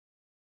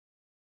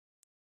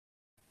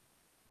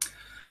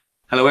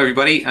Hello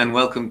everybody and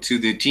welcome to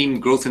the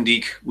Team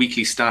Grothendieck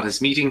weekly status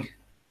meeting.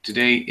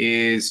 Today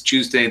is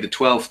Tuesday the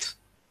 12th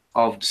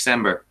of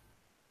December.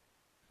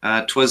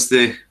 Twas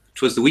the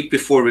week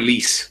before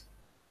release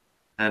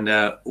and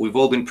we've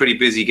all been pretty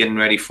busy getting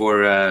ready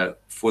for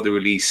the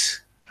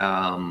release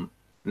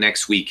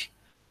next week.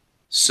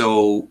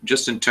 So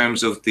just in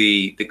terms of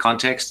the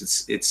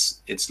context,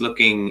 it's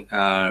looking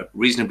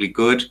reasonably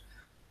good.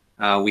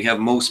 We have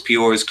most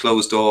PRs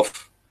closed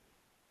off.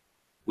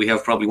 We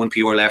have probably one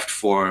PR left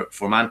for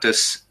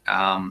Mantis,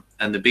 and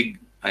the big,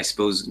 I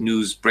suppose,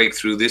 news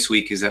breakthrough this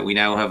week is that we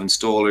now have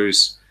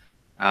installers,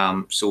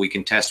 so we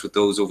can test with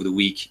those over the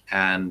week,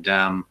 and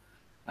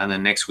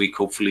then next week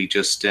hopefully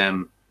just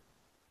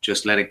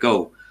let it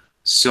go.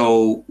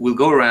 So we'll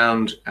go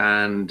around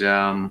and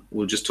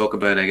we'll just talk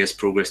about, I guess,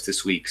 progress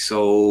this week.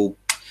 So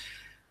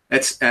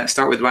let's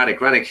start with Radek.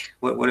 Radek,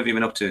 what have you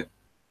been up to?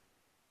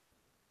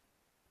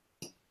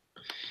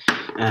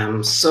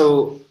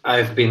 So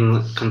I've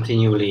been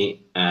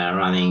continually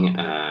running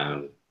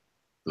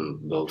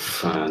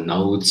both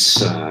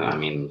nodes, I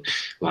mean,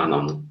 one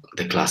on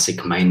the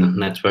classic main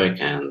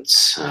network and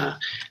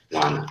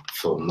one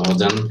for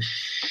Modern.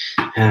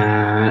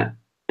 And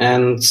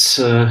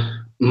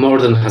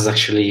Modern has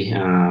actually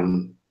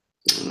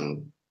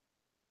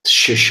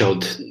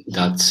showed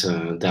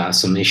that there are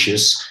some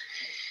issues.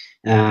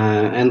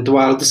 And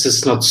while this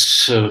is not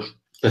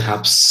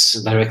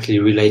perhaps directly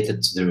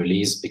related to the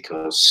release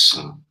because,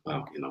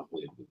 well, you know,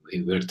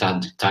 we were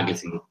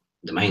targeting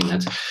the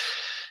mainnet,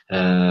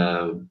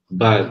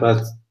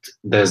 but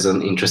there's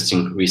an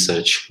interesting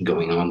research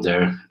going on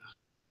there.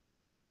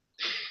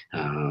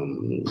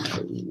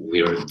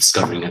 We are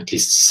discovering at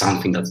least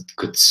something that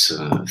could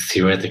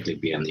theoretically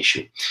be an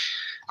issue.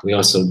 We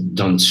also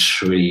don't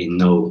really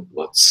know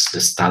what's the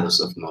status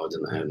of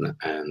Modern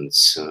and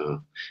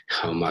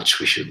how much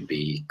we should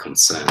be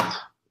concerned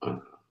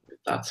with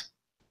that.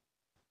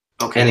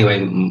 Okay. Anyway,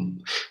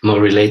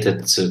 more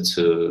related to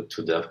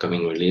the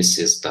upcoming release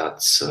is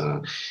that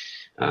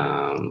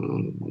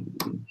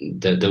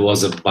there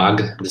was a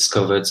bug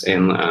discovered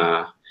in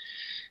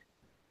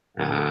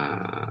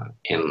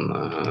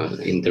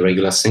the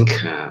regular sync,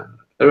 a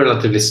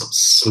relatively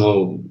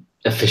small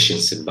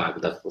efficiency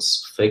bug that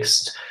was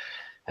fixed,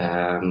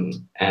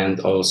 and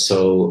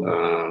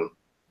also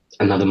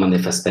another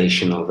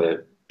manifestation of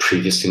a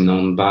previously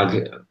known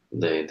bug,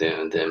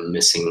 the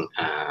missing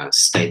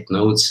state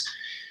nodes.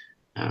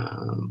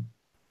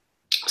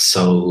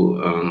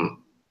 So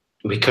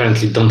we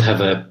currently don't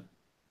have a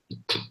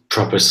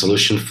proper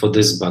solution for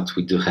this, but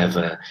we do have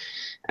a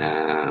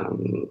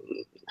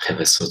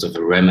sort of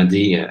a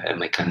remedy, a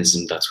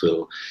mechanism that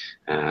will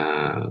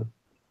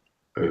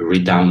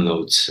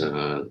re-download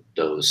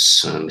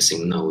those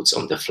missing nodes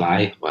on the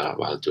fly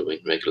while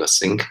doing regular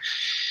sync.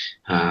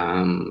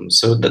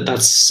 So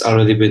that's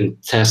already been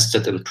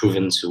tested and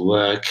proven to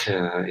work.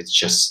 It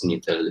just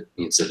needs a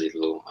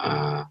little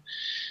a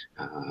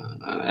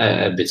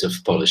bit of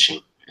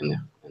polishing and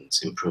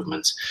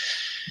improvements.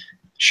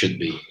 Should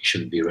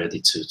be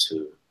ready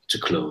to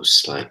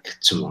close like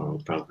tomorrow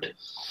probably.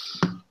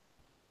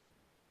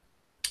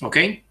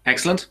 Okay,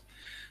 excellent.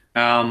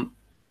 Thanks,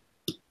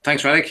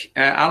 Radek.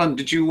 Alan,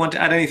 did you want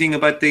to add anything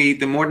about the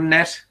Modern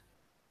net?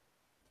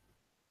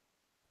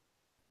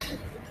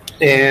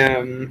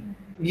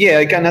 Yeah,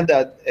 I can add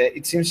that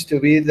it seems to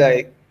be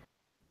like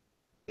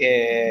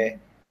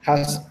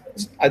has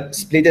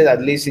split it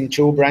at least in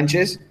two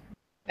branches,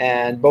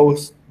 and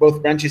both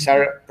branches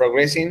are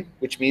progressing,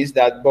 which means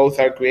that both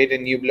are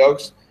creating new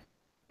blocks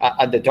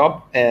at the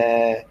top.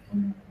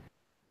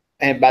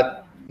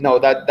 But no,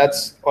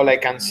 that's all I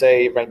can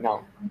say right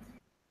now.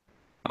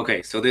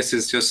 Okay, so this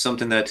is just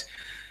something that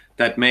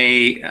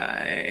may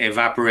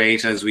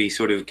evaporate as we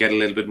sort of get a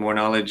little bit more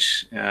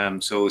knowledge.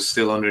 So it's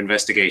still under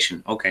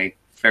investigation. Okay,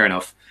 fair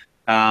enough.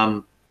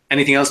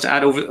 Anything else to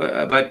add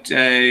about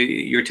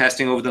your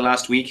testing over the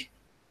last week?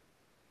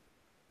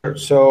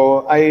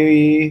 So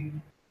I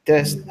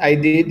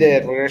did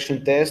the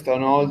regression test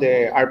on all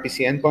the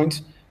RPC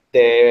endpoints,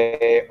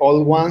 the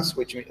old ones,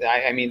 which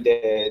I mean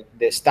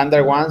the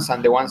standard ones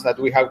and the ones that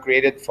we have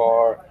created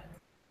for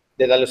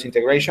the Daedalus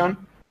integration.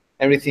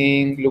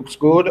 Everything looks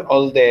good.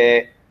 All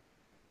the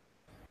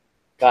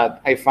that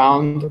I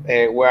found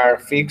were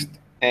fixed.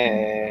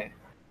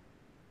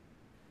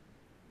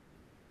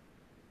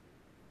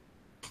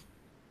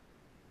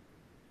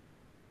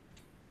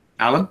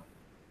 Alan?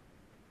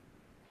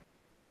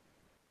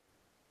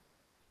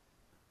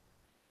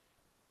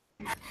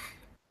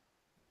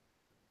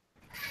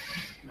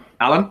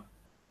 Alan?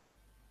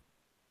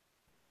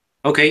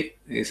 Okay,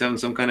 he's having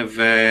some kind of...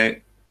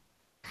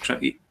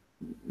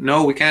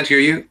 No, we can't hear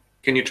you.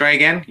 Can you try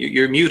again?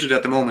 You're muted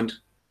at the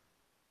moment.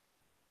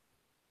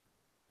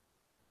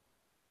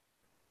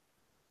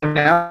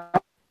 Yeah,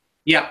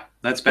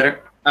 that's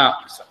better.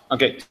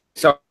 Okay.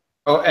 So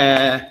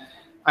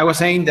I was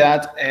saying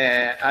that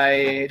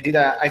I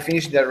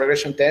finished the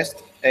regression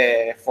test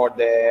for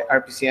the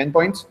RPC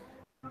endpoints,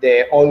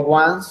 the old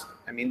ones,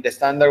 I mean the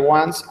standard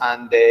ones,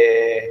 and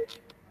the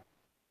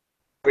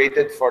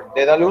created for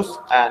Daedalus,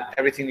 and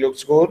everything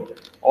looks good.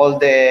 All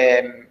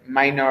the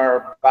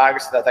minor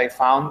bugs that I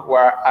found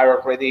are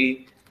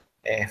already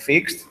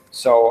fixed,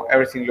 so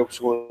everything looks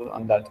good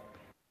on that.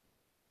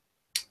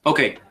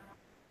 Okay,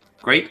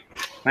 great,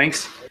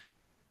 thanks.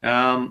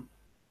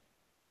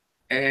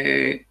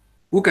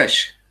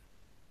 Łukasz.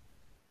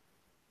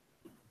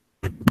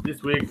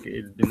 This week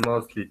it's been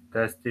mostly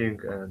testing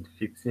and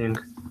fixing.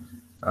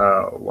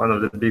 One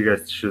of the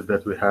biggest issues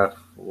that we have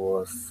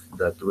was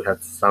that we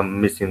had some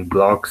missing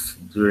blocks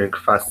during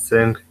fast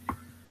sync.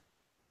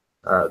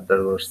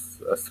 There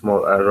was a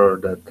small error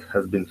that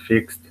has been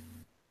fixed,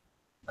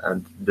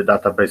 and the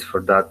database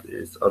for that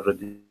is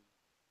already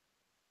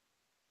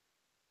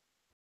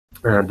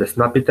the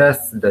snappy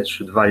test that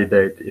should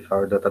validate if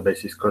our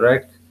database is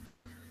correct.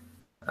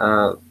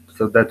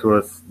 So that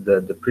was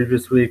the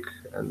previous week,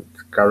 and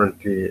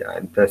currently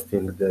I'm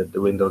testing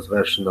the Windows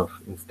version of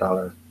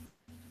installer.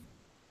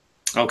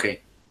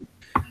 Okay.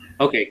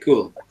 Okay,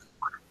 cool.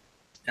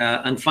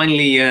 And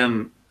finally,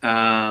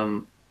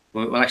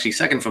 well, actually,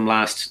 second from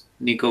last,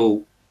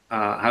 Nico,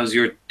 how's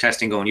your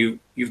testing going?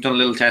 You've done a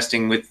little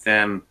testing with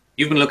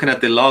you've been looking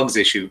at the logs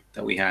issue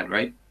that we had,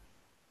 right?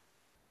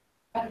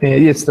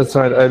 Yes, that's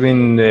right. I've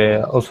been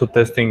also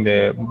testing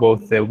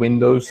both the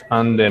Windows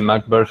and the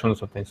Mac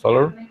versions of the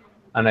installer,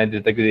 and I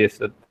detected this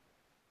that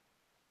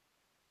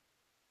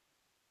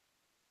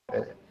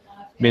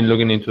been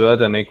looking into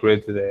that, and I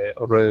created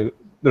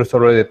there's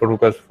already a pull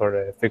request for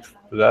a fix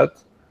to that,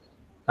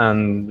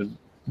 and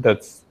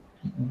that's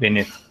been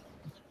it.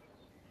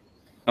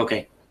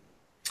 Okay.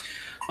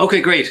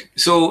 Okay, great.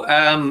 So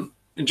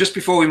just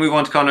before we move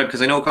on to Conrad,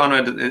 because I know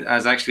Conrad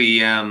has actually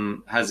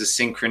has a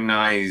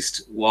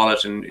synchronized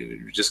wallet, and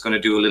we're just going to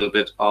do a little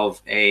bit of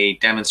a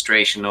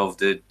demonstration of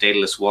the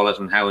Daedalus wallet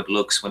and how it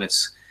looks when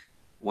it's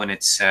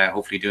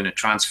hopefully doing a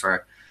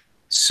transfer.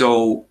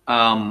 So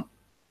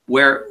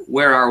where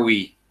are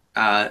we?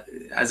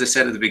 As I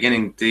said at the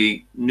beginning,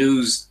 the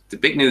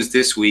big news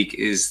this week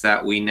is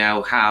that we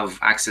now have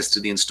access to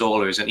the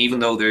installers, and even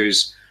though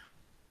there's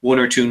one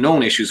or two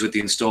known issues with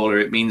the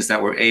installer, it means that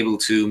we're able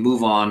to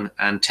move on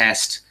and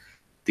test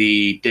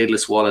the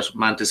Daedalus Wallet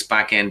Mantis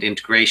backend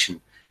integration.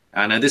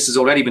 Now this has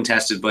already been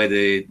tested by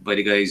the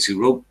guys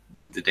who wrote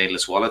the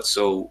Daedalus Wallet,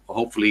 so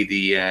hopefully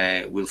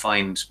we'll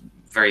find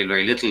very,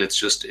 very little.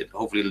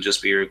 Hopefully it'll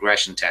just be a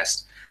regression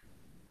test.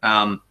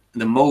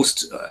 A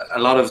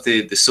lot of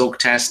the soak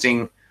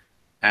testing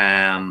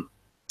and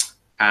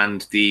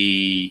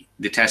the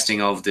testing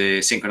of the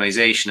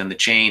synchronization and the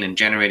chain and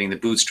generating the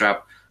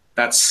bootstrap,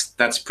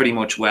 that's pretty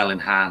much well in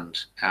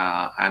hand,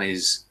 and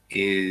it's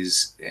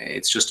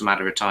just a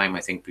matter of time,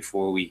 I think,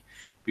 before we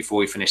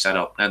finish that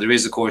up. Now there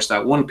is, of course,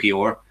 that one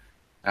PR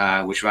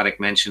which Radek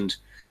mentioned,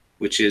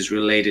 which is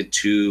related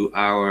to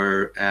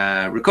our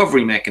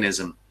recovery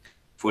mechanism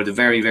for the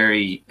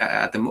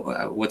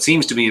what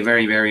seems to be a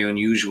very, very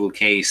unusual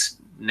case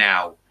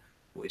now,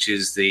 which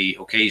is the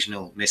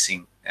occasional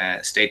missing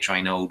state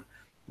trie node.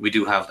 We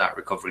do have that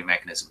recovery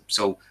mechanism,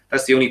 so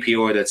that's the only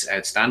PR that's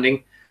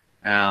outstanding.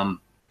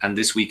 And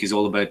this week is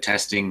all about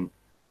testing,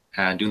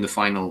 doing the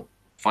final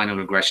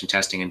regression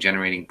testing and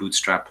generating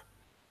bootstrap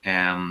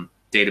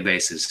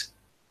databases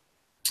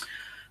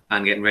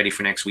and getting ready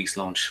for next week's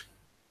launch.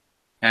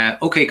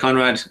 Okay,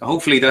 Conrad,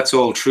 hopefully that's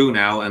all true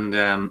now,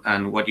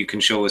 and what you can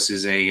show us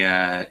is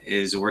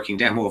a working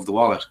demo of the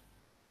wallet.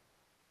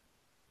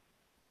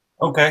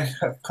 Okay,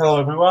 hello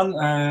everyone.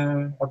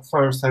 At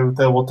first I will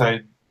tell what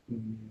I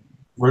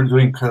were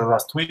doing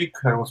last week.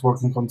 I was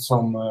working on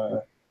some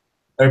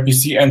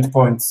RPC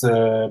endpoints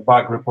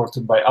bug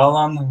reported by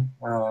Alan.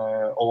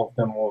 All of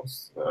them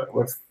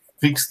were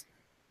fixed.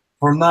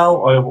 For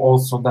now, I've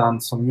also done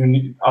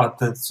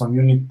added some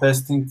unit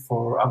testing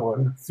for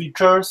our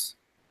features,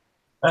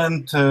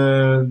 and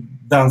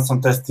done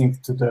some testing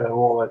to the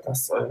wallet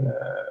as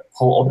a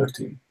whole other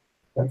team.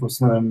 That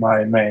was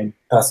my main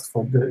task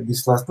for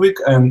this last week,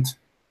 and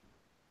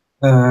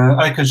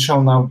I can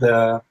show now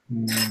the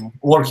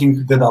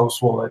working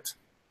Daedalus wallet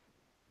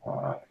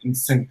in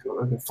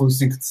fully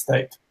synced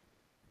state.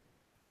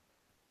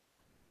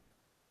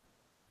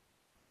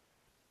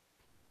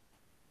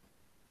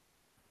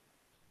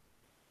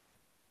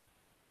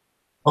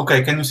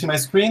 Okay, can you see my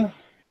screen?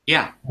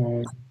 Yeah.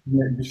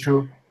 Be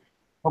sure.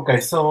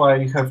 Okay, so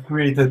I have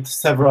created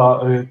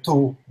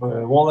two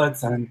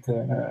wallets and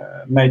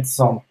made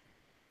some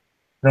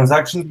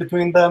transactions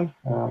between them.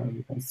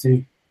 You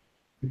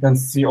can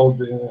see all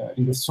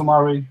in the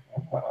summary.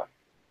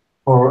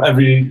 For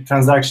every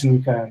transaction,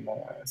 you can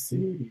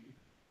see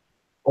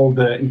all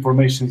the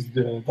information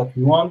that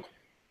we want.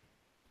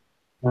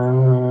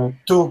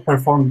 To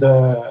perform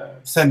the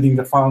sending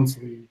the funds,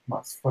 we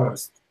must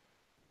first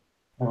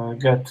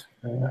get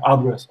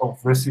address of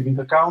receiving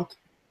account.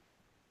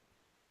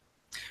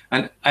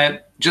 And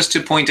just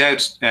to point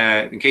out,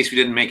 in case we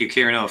didn't make it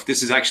clear enough,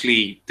 this is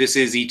ETC. This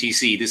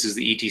is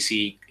the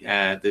ETC,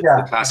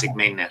 the classic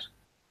mainnet.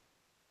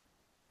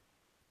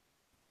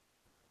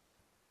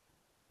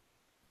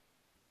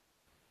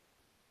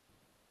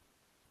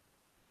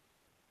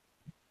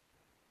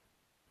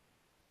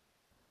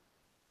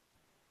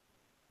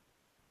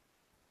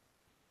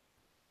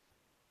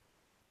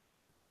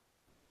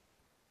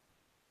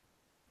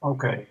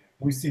 Okay,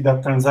 we see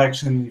that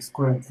transaction is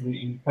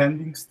currently in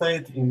pending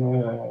state in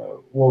a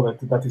wallet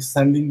that is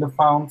sending the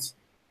funds,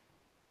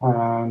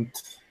 and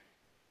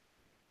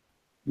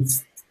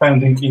it's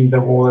pending in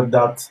the wallet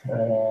that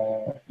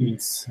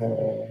is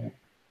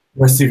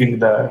receiving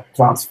the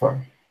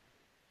transfer.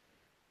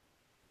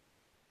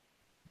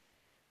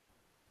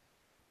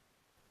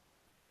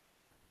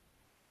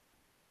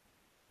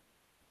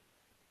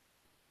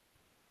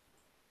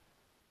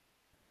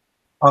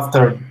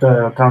 After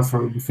the transfer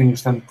will be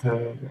finished and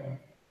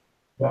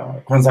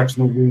the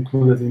transaction will be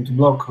included into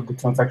block, the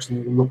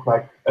transaction will look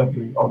like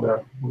every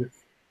other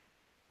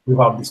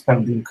without this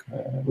pending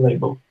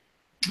label.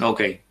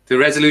 Okay, the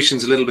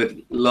resolution's a little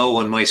bit low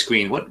on my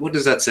screen. What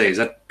does that say? Is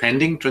that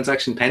pending?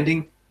 Transaction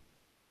pending?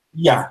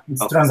 Yeah,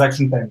 it's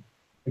transaction pending,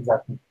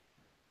 exactly.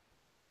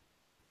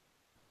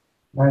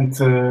 And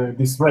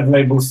this red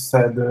label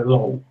said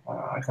low.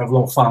 I have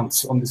low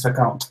funds on this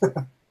account.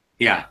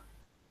 Yeah.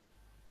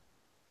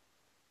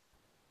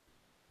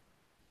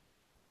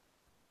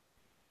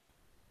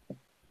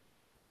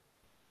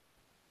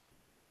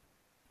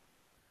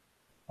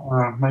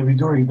 Maybe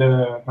during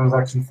the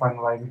transaction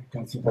finalizing, you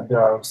can see that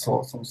there are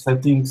also some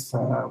settings.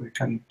 We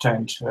can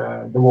change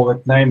the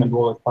wallet name and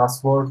wallet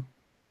password.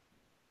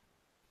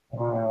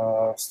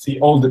 See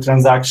all the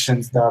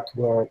transactions that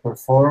were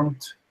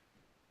performed.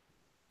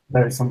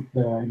 There is some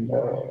in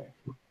the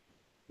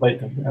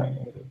later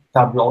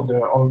tableau.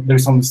 There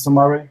is some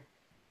summary.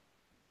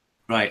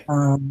 Right.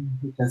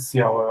 You can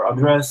see our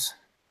address.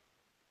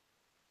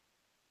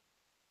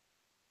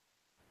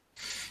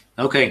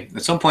 Okay.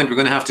 At some point, we're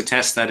going to have to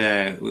test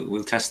that.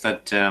 We'll test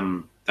that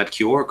that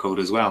QR code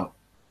as well.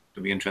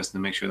 It'll be interesting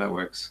to make sure that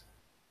works.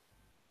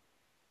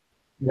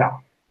 Yeah.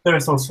 There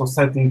is also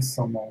settings,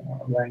 some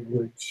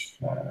language,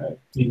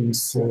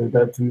 themes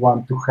that we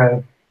want to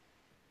have,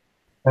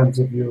 terms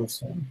of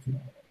use, and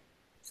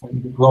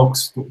some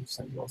logs to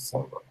send your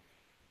server.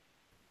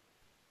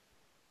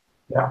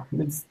 Yeah,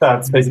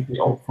 that's basically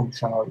all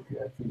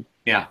functionality, I think.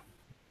 Yeah,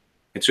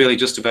 it's really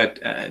just about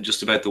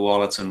the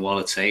wallets and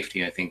wallet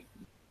safety, I think,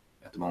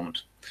 at the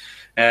moment.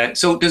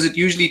 So, does it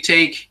usually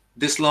take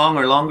this long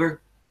or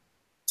longer?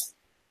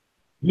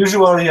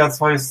 Usually,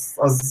 as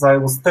I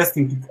was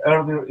testing it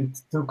earlier, it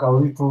took a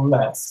little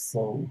less,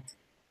 so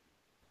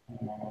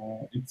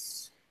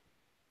it's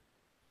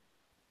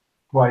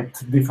quite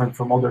different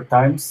from other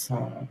times.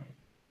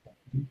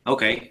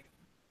 Okay.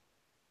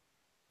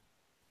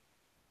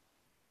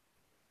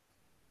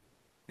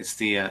 It's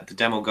the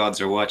demo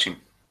gods are watching.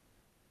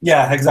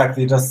 Yeah,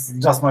 exactly.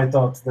 Just my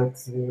thought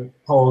that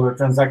all the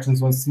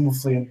transactions went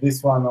smoothly, and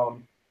this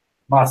one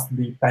must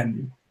be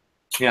pending.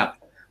 Yeah.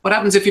 What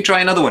happens if you try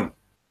another one?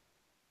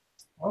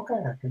 Okay,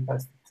 I can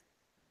test it.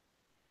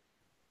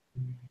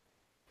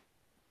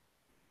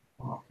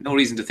 No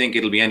reason to think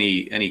it'll be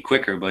any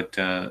quicker, but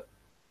let's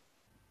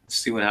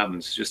see what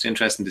happens. It's just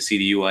interesting to see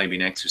the UI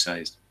being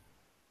exercised.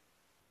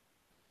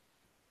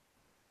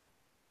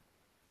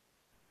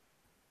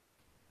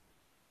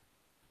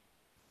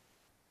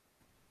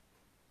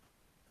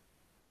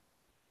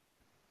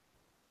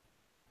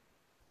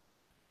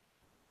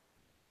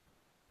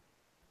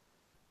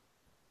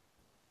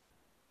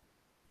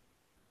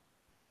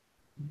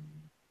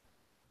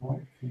 I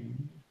think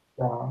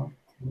that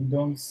we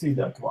don't see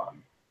that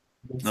one.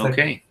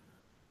 Okay.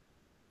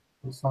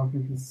 So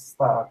something is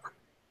stuck.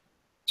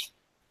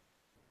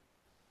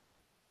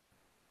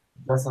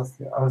 Just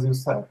as you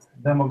said,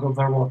 demo gods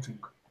are watching.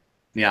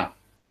 Yeah.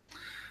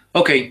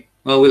 Okay.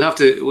 Well, we'll have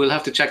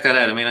to check that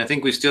out. I mean, I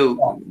think we've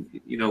still,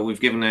 you know,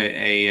 we've given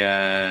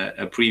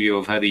a preview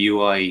of how the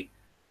UI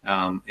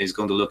is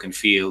going to look and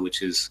feel,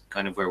 which is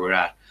kind of where we're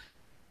at.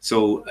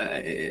 So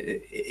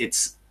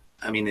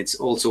I mean, it's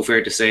also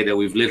fair to say that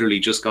we've literally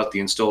just got the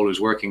installers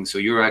working. So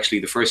you're actually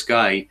the first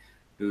guy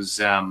who's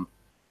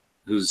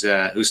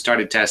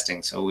started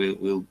testing. So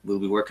we'll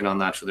be working on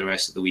that for the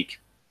rest of the week.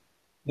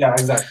 Yeah,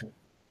 exactly.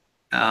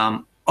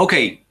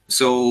 Okay,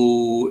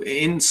 so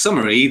in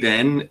summary,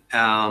 then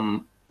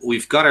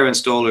we've got our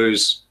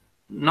installers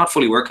not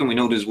fully working. We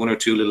know there's one or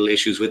two little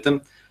issues with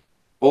them.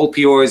 All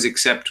PRs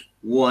except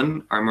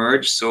one are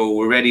merged, so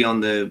we're ready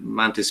on the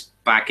Mantis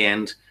back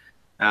end.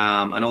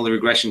 And all the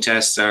regression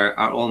tests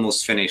are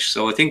almost finished.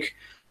 So I think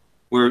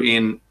we're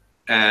in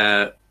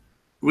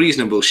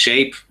reasonable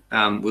shape.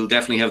 We'll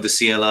definitely have the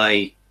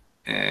CLI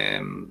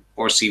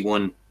or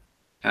C1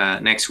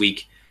 next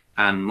week,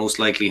 and most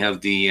likely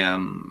have the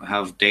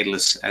have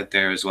Daedalus out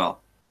there as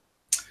well.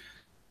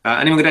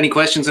 Anyone got any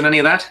questions on any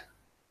of that?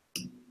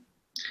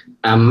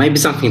 Maybe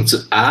something to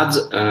add.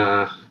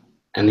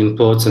 An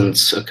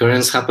important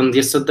occurrence happened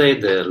yesterday.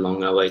 The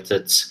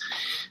long-awaited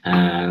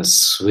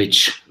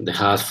switch, the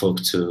hard fork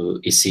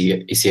to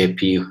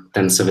ECAP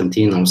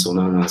 1017, also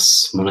known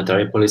as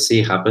monetary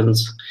policy, happened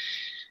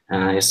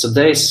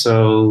yesterday.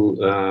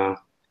 So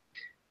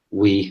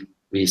we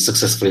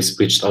successfully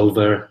switched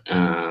over.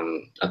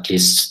 At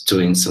least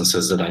 2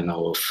 instances that I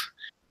know of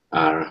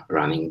are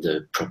running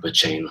the proper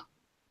chain.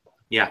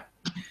 Yeah,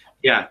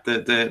 yeah.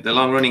 The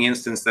long running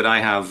instance that I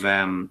have,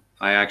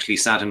 I actually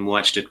sat and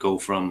watched it go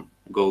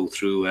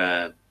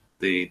through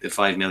the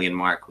 5 million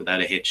mark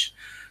without a hitch.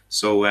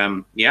 So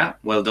yeah,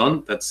 well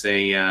done. That's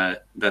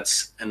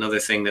another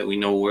thing that we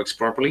know works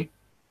properly.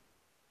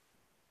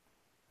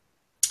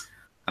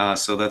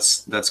 So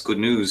that's good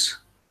news.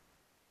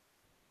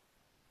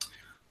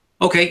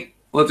 Okay,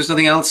 well, if there's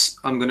nothing else,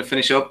 I'm going to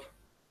finish up,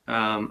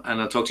 and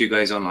I'll talk to you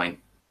guys online.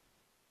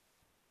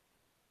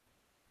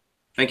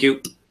 Thank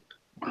you.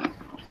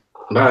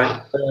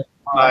 Bye.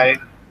 Bye.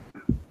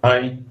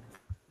 Bye.